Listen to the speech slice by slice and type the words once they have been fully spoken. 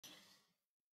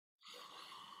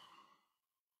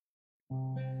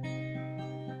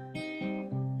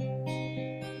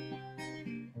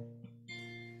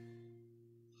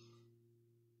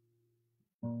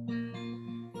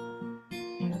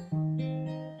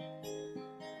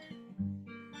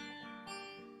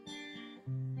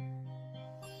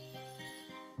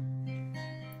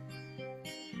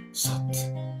Sat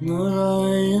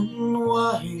Narayan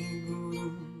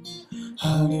Waheguru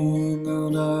Hari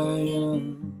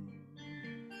Narayan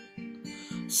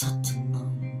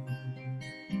Satnam.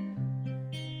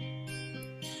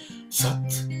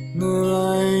 Sat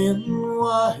Narayan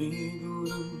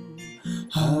Waheguru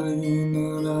Hari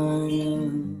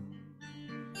Narayan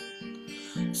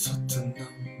Satnam.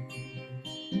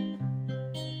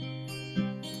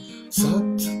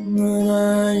 Sat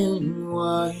Narayan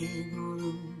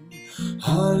Waheguru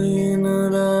Hari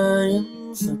Narayan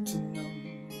Satnam.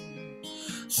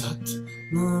 Sat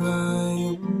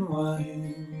Narayan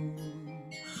Waheguru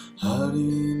Hari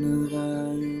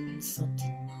Narayan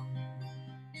Satnam.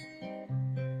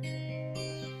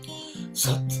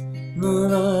 Sat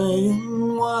Narayan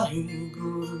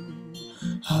Waheguru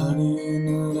Hari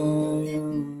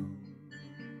Narayan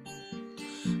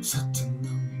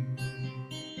Satnam.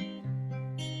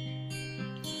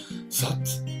 Sat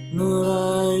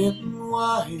Narayan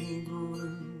Waheguru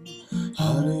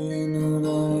Hari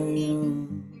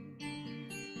Narayan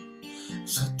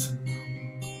Satnam.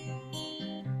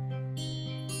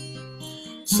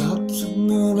 Sat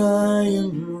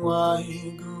Narayan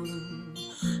Waheguru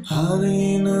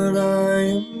Hari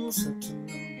Narayan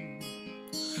Satnam.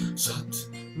 Sat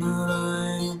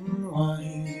Narayan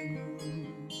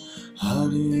Waheguru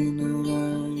Hari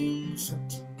Narayan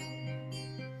Satnam.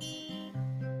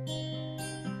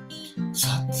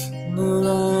 Sat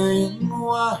Narayan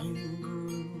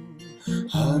Waheguru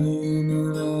Hari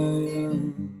Narayan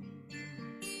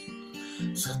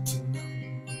Satnam.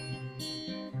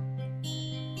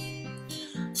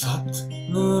 Sat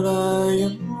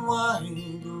Narayan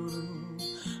Waheguru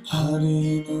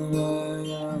Hari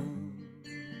Narayan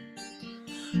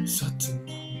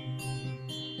Satnam.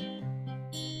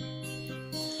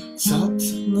 Sat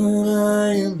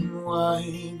Narayan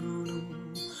Waheguru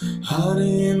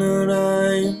Hari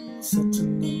Narayan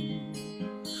Satnam.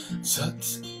 Sat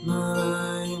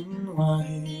Narayan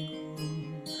Waheguru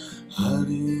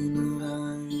Hari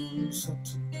Narayan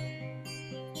Satnam.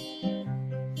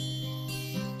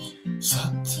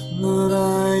 Sat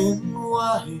Narayan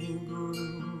Waheguru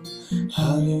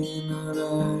Hari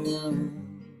Narayan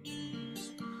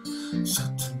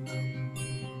Satnam.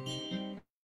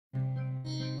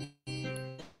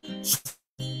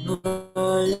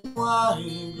 Narayan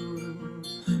Waheguru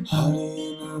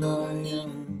Hari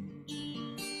Narayan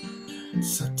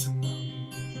Satnam.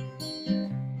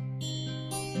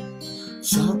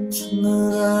 Sat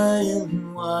Narayan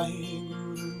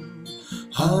Waheguru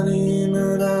Hari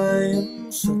Narayan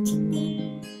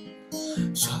Satnam.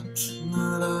 Sat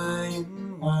Narayan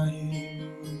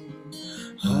Waheguru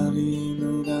Hari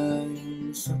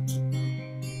Narayan Satnam.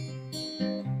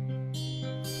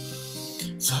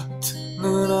 Sat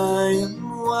Narayan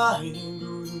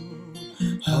Waheguru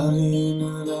Hari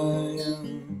Narayan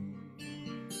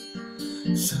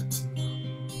Satnam.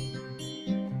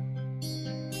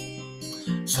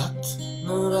 Sat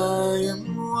Narayan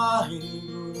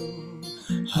Waheguru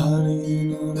Hari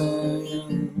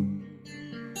Narayan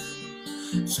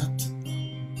Satnam.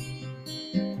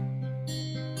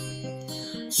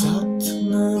 Sat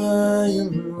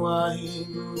Narayan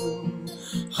Waheguru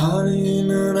Hari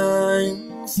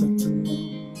Narayan Satnam.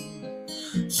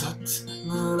 Sat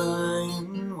Narayan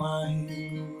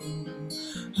Waheguru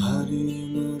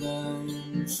Hari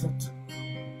Narayan Satnam.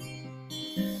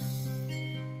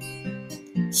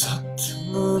 Sat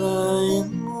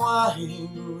Narayan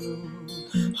Waheguru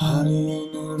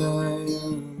Hari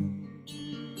Narayan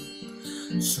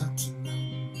Satnam.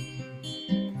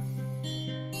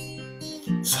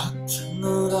 Sat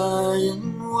Narayan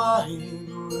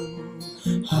Waheguru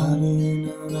Hari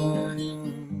Narayan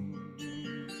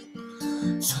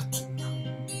Satnam.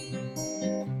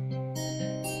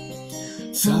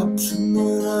 Sat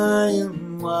Narayan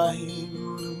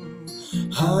Waheguru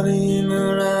Hari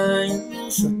Narayan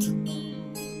Satnam.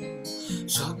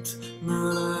 Sat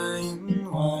Narayan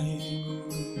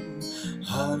Waheguru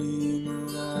Hari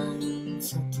Narayan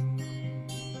Satnam.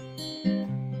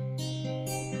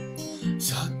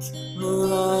 Sat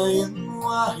Narayan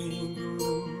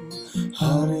Waheguru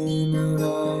Hari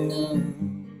Narayan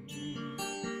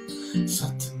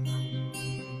Satnam.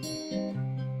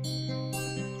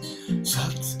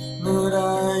 Sat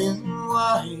Narayan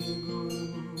Waheguru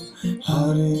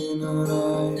Hari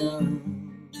Narayan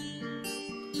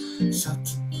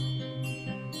Satnam.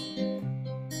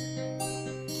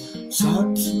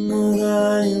 Sat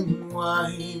Narayan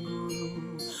Waheguru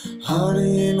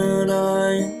Hari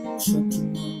Narayan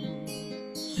Satnam.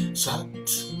 Sat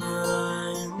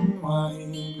Narayan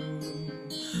Waheguru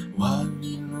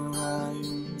Hari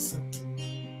Narayan Satnam.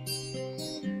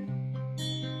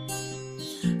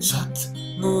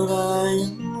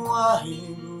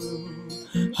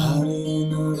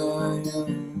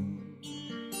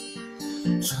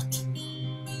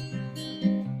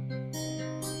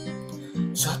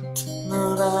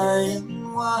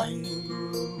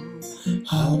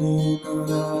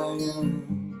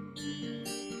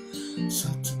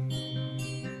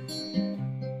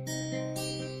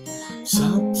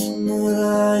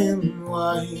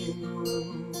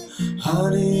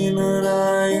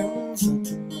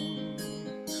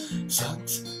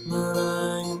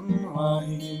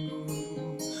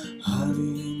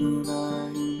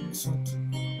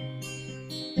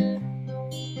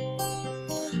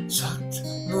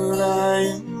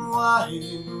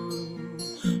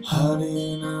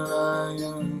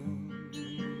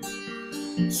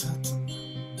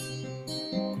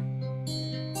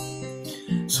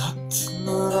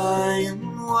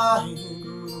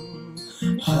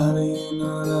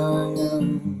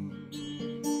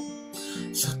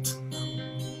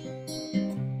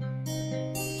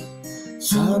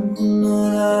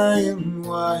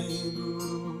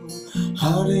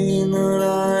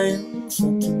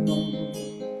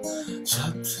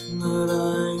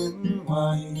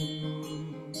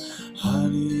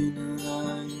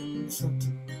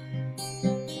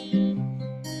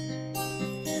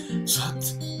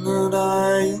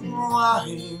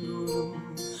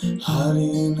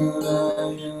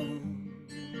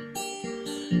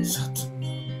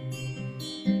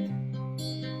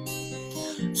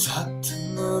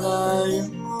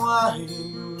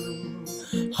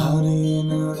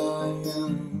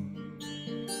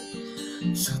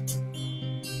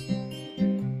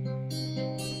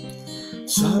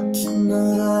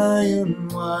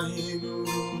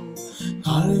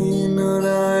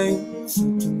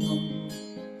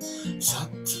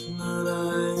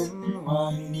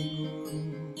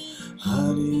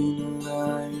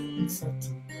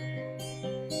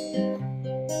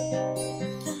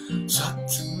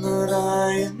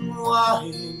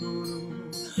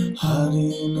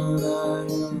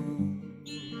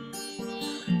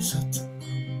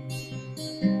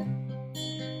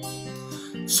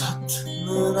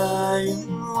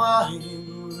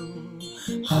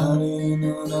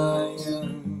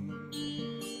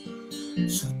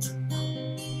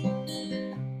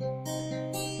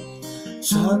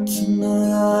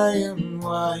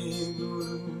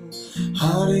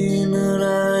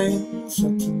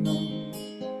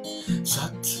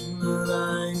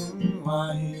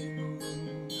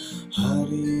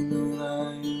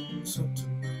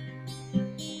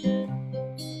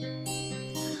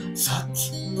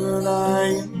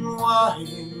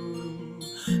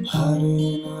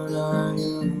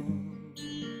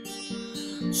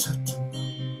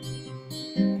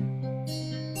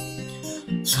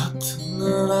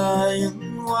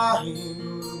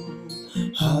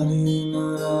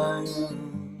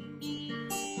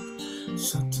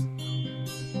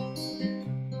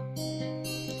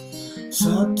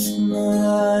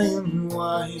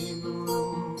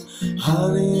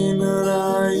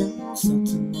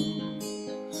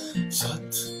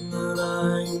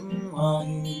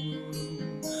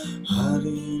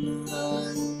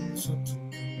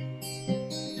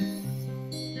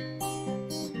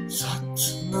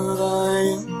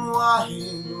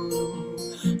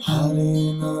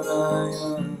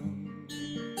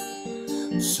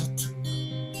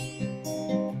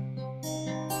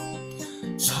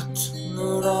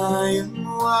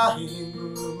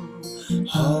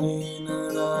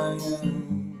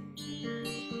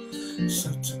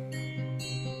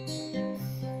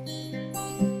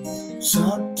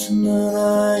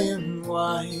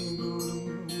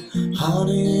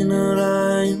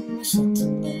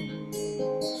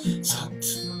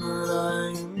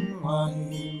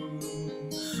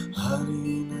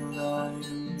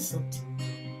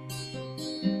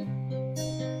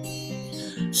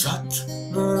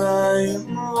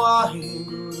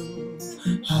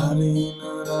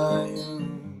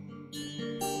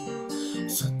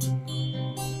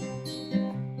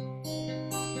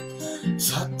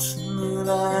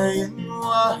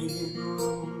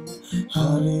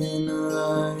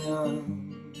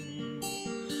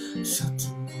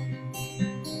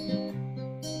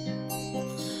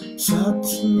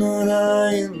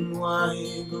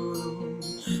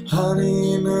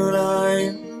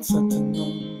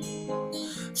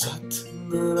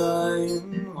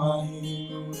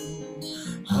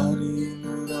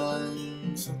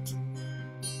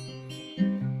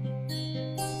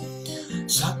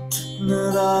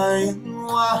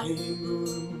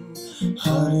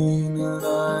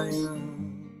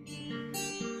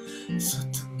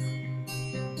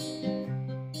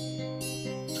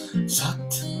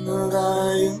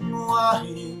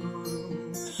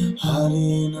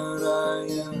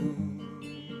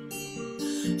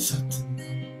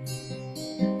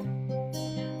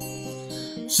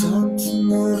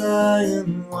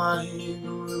 Satnarayan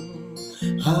Waheguru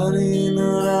Hari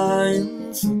Narayan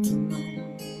Satnam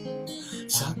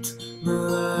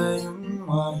Satnarayan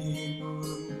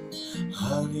Waheguru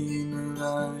Hari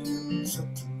Narayan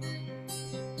Satnam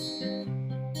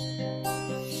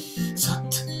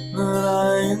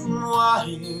Satnarayan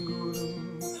Waheguru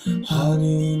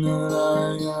Hari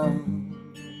Narayan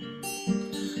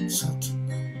Satnam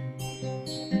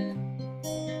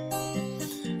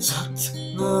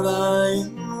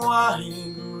Satnarayan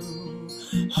Waheguru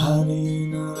Hari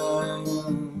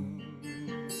Narayan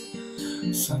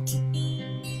Satnam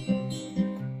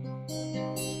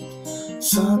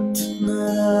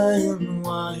Satnarayan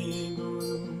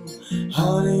Waheguru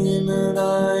Hari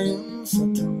Narayan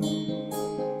Satnam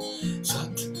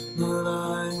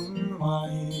Satnarayan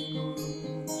Waheguru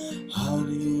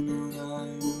Hari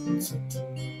Narayan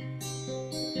Satnam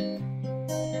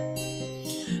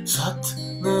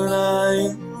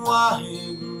Satnarayan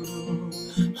Waheguru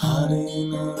Hari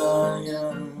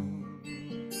Narayan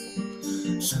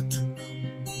Satnam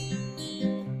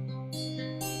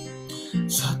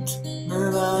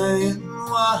Satnarayan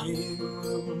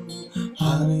Waheguru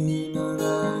Hari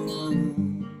Narayan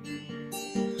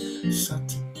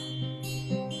Satnam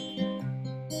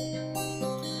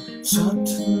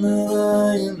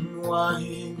Satnarayan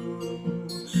Waheguru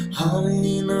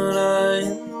Hari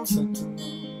Narayan Satnam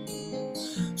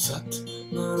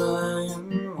Satnarayan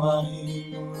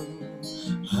Waheguru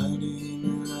Hari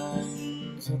Narayan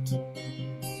Satnam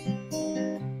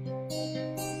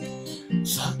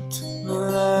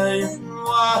Satnarayan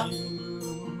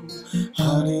Waheguru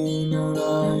Hari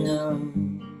Narayan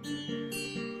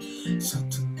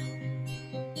Satnam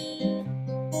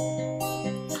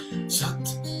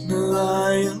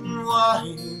Satnarayan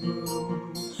Waheguru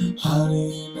Hari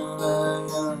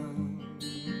Narayan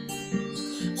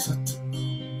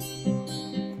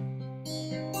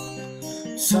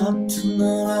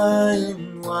Satnarayan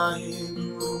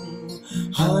Waheguru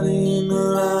Hari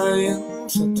Narayan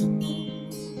Satnam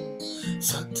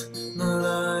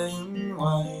Satnarayan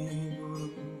Waheguru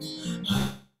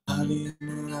Hari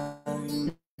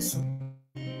Narayan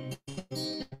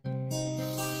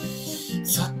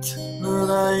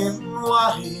Satnarayan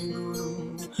Waheguru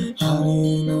Hari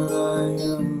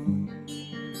Narayan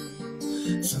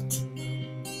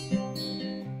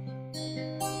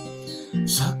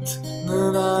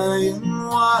Satnarayan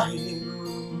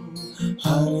Waheguru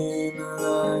Hari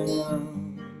Narayan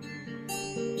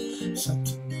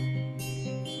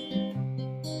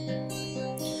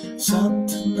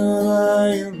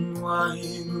Satnarayan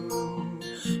Waheguru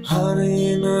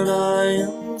Hari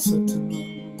Narayan Satnam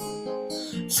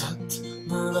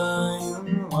Satnarayan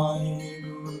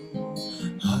Waheguru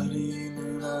Hari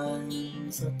Narayan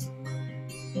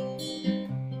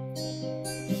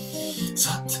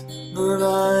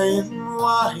Satnarayan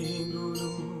Waheguru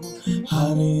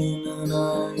Hari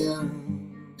Narayan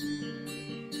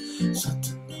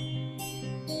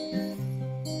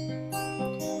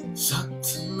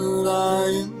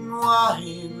Satnarayan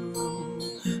Waheguru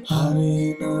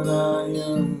Hari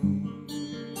Narayan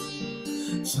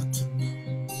Satnarayan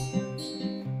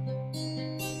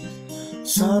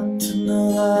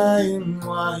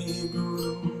Waheguru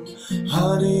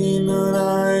Hari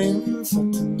Narayan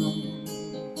Satnam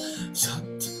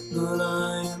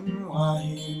Satnarayan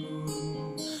Waheguru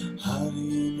Hari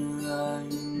Narayan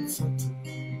Satnam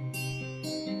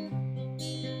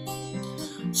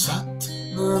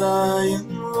Satnarayan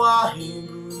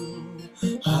Waheguru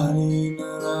Hari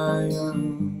Narayan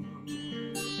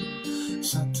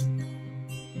Satnam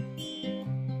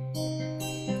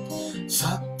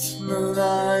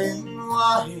Satnarayan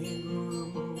Waheguru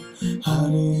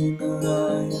Hari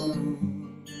Narayan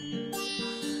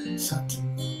Satnam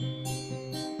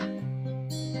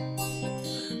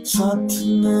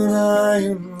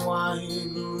Satnarayan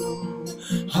Waheguru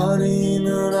Hari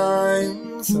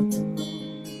Narayan Satnam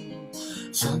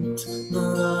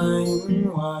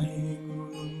Satnarayan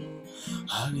Waheguru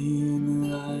Hari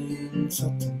Narayan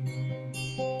Satnam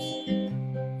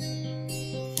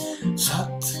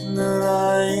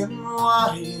Satnarayan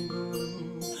Waheguru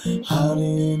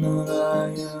Hari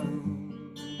Narayan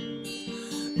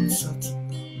Satnam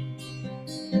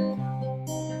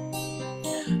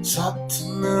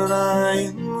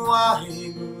Satnarayan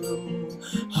Waheguru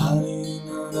Hari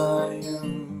Narayan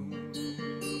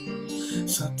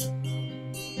Satnam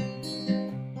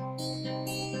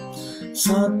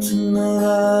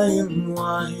Satnarayan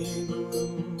Waheguru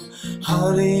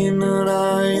Hari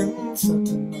Narayan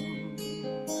Satnam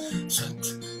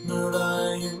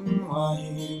Satnarayan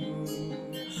Waheguru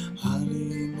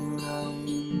Hari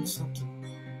Narayan Satnam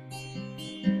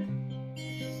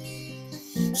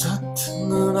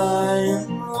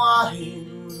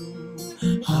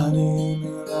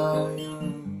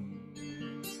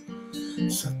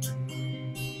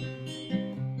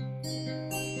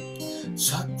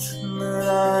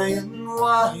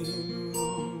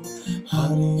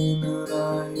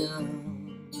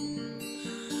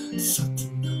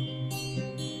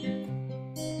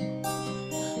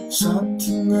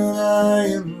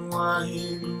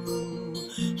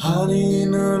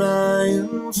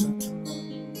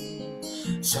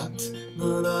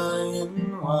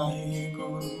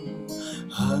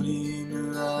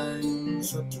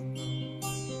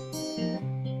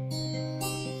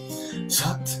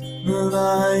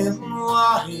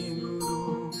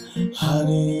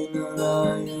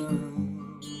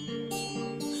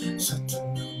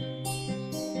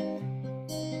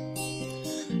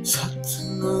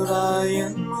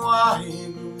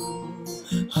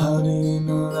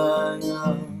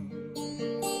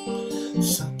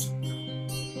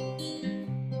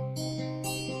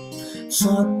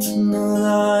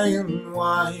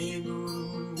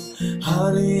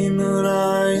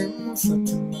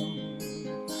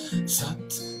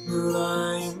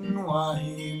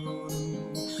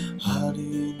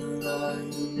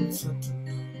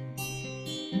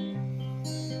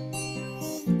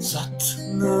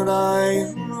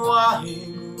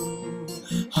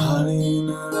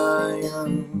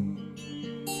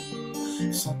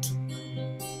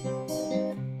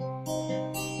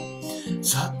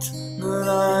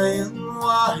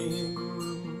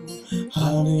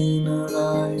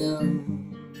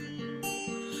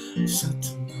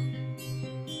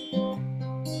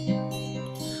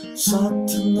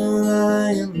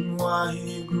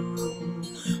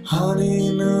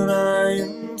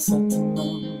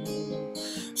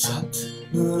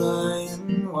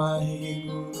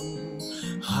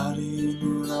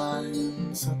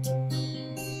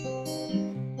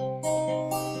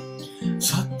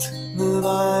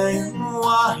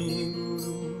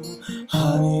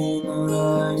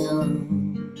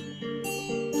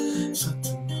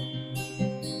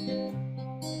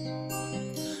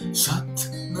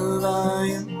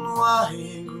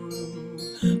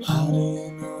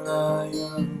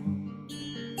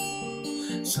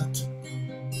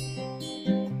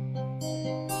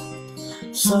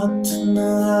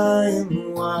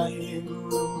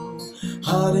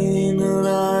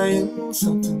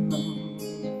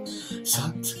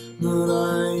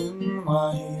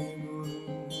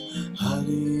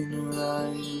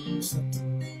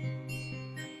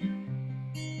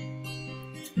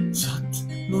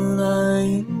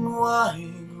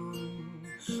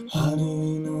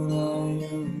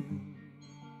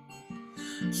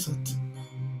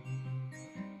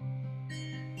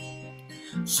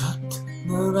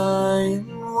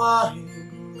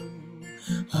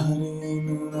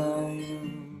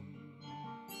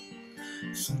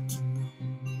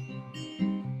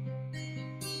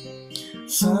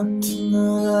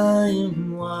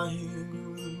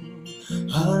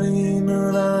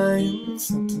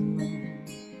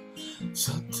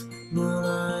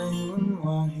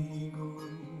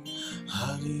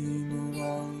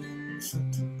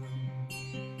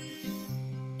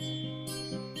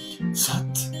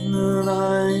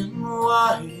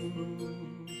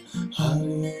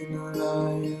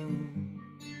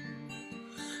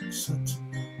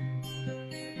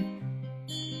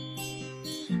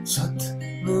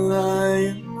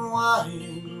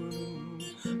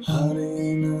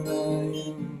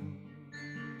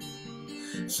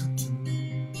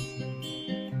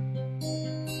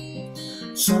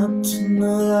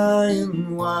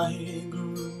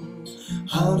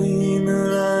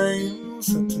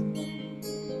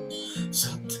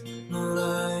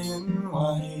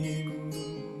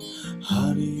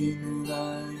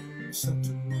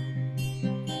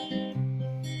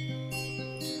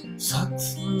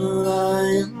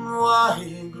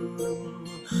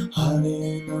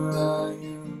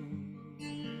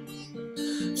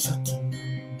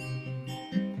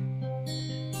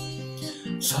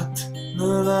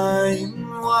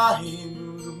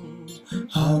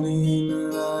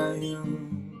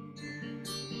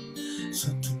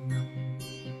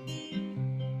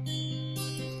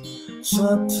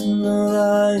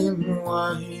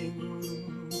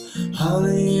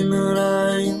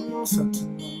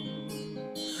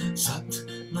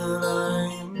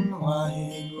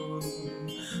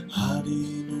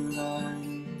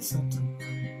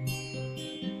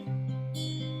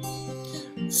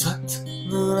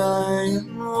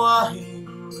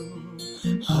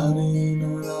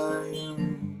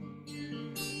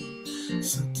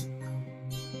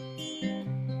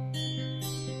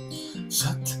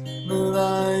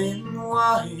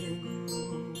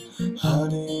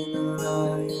Hare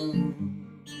Narayan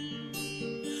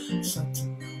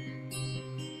Satnam.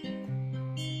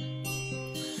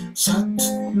 Sat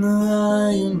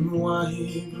Narayan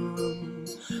Waheguru,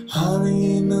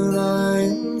 Hare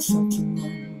Narayan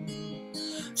Satnam.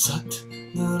 Sat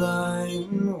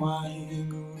Narayan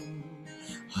Waheguru,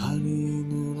 Hare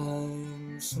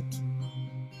Narayan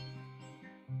Satnam.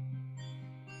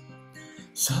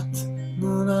 Sat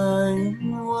Narayan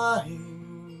Waheguru,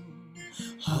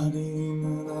 Hare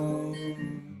Narayan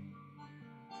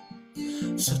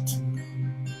Satnam.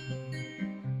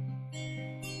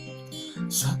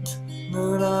 Sat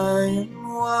Narayan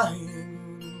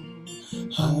Waheguru,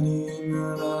 Hare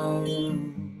Narayan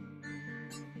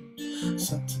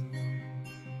Satnam.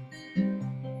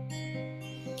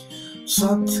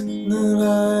 Sat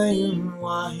Narayan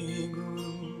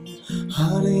Waheguru,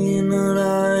 Hare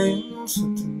Narayan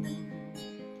Satnam.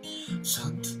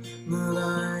 Sat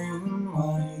Narayan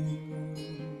Waheguru,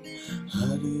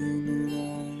 Hare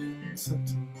Narayan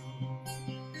Satnam.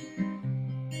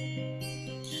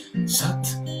 Sat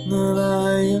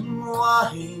Narayan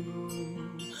Waheguru,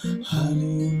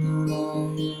 Hare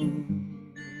Narayan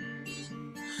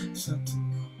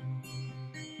Satnam.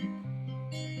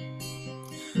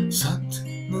 Sat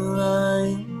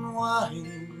Narayan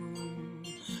Waheguru,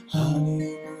 Hare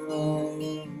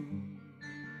Narayan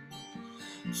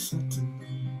Satnam.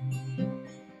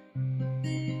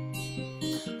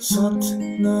 Sat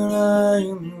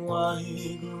Narayan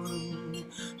Waheguru,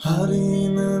 Hare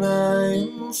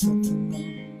Narayan Satnam.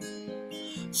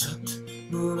 Sat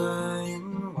Narayan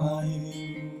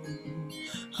Waheguru,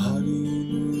 Hare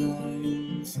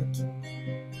Narayan Satnam.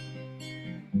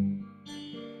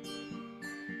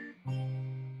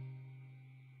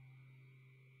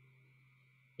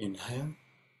 Inhale,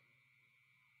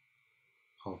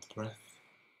 hold the breath,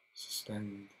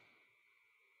 suspend.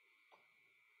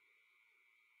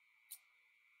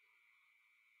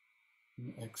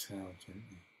 And exhale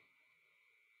gently.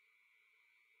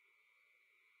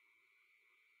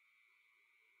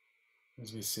 As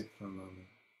we sit for a moment,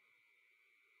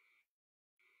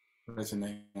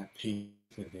 resonate that peace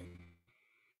within,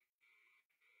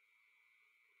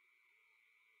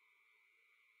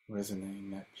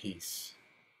 resonating that peace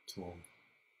to all.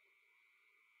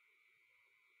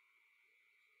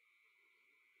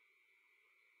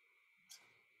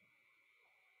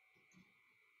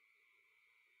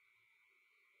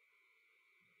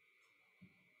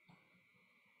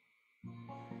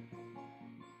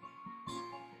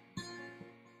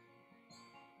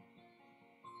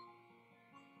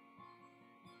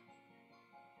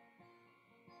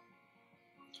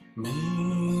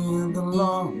 May the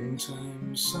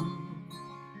long-time sun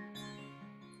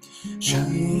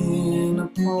shine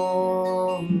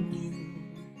upon you,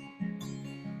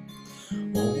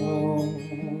 all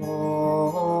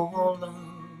love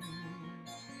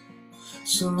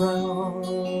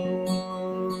surround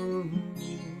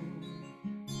you,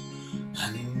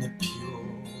 and the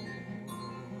pure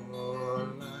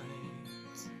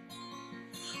light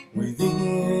within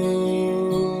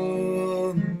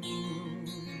you,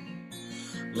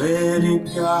 let it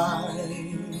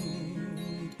guide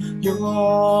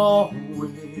your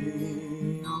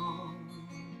way on.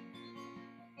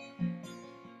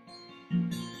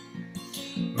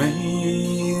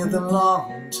 May the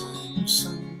long-time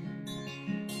sun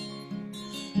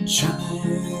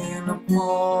shine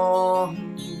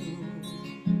upon you,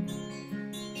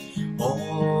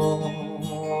 all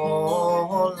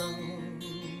love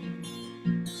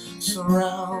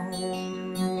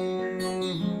surround you,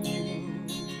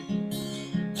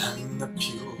 and the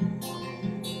pure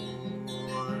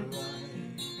light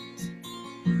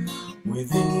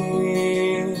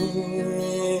within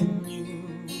you,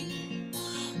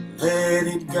 let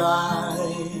it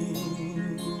guide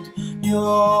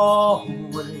your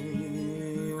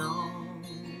way on.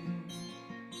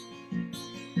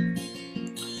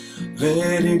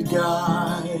 Let it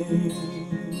guide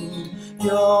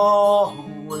your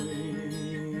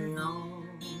way on.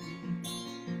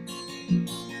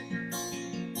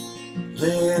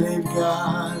 Let it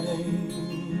guide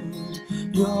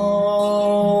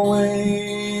your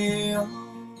way on.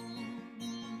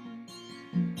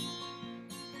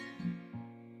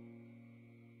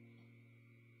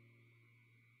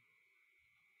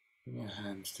 Bring your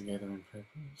hands together in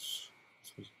preference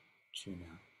as we tune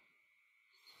out.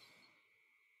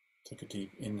 Take a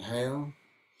deep inhale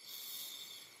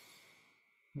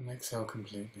and exhale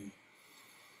completely.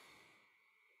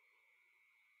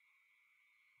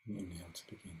 And inhale to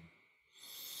begin.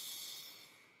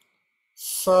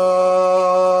 Sat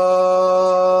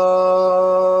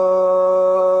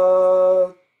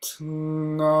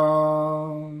Nam.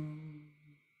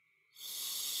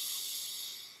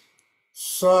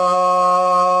 Nam.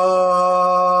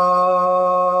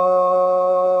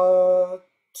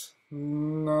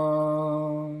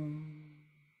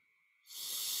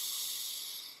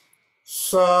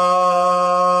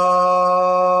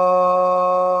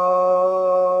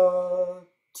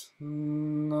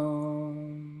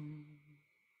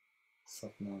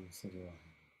 Satnam Siddhivaya.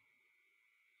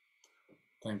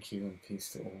 Thank you and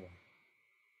peace to all,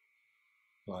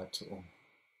 light to all,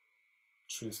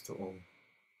 truth to all.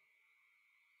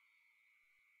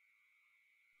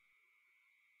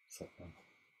 Satnam.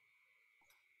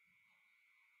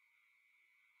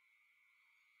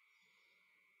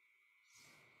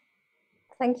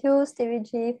 Thank you, Stevie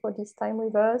G, for this time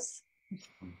with us.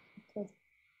 Okay.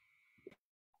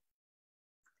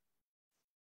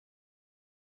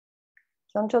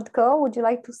 Janjot, would you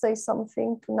like to say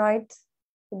something tonight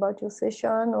about your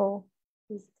session, or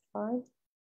is it fine?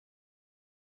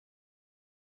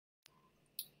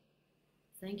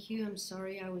 Thank you. I'm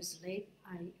sorry I was late.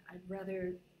 I'd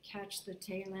rather catch the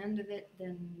tail end of it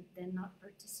than not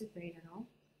participate at all.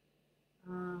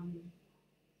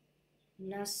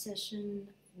 Last session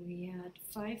we had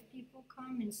 5 people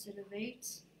come instead of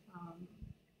 8.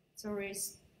 It's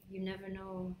always, you never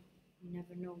know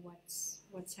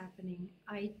what's happening.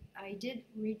 I did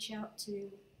reach out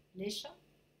to Lesha,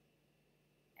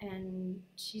 and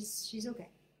she's okay.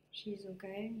 She's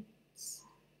okay.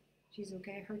 She's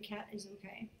okay. Her cat is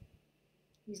okay.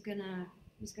 He's gonna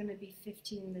be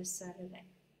 15 this Saturday.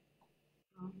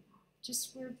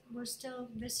 Just we're still,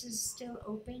 this is still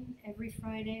open. Every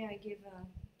Friday I give a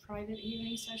private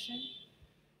healing session,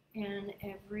 and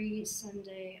every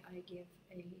Sunday I give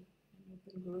an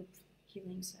open group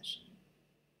healing session.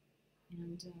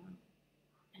 And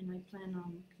I plan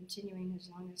on continuing as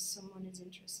long as someone is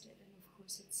interested. And of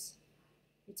course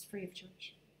it's free of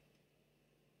charge.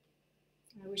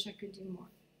 I wish I could do more.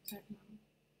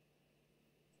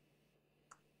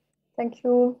 Thank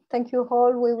you. Thank you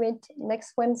all. We meet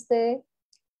next Wednesday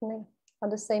at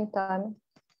the same time.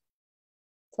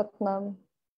 Satnam.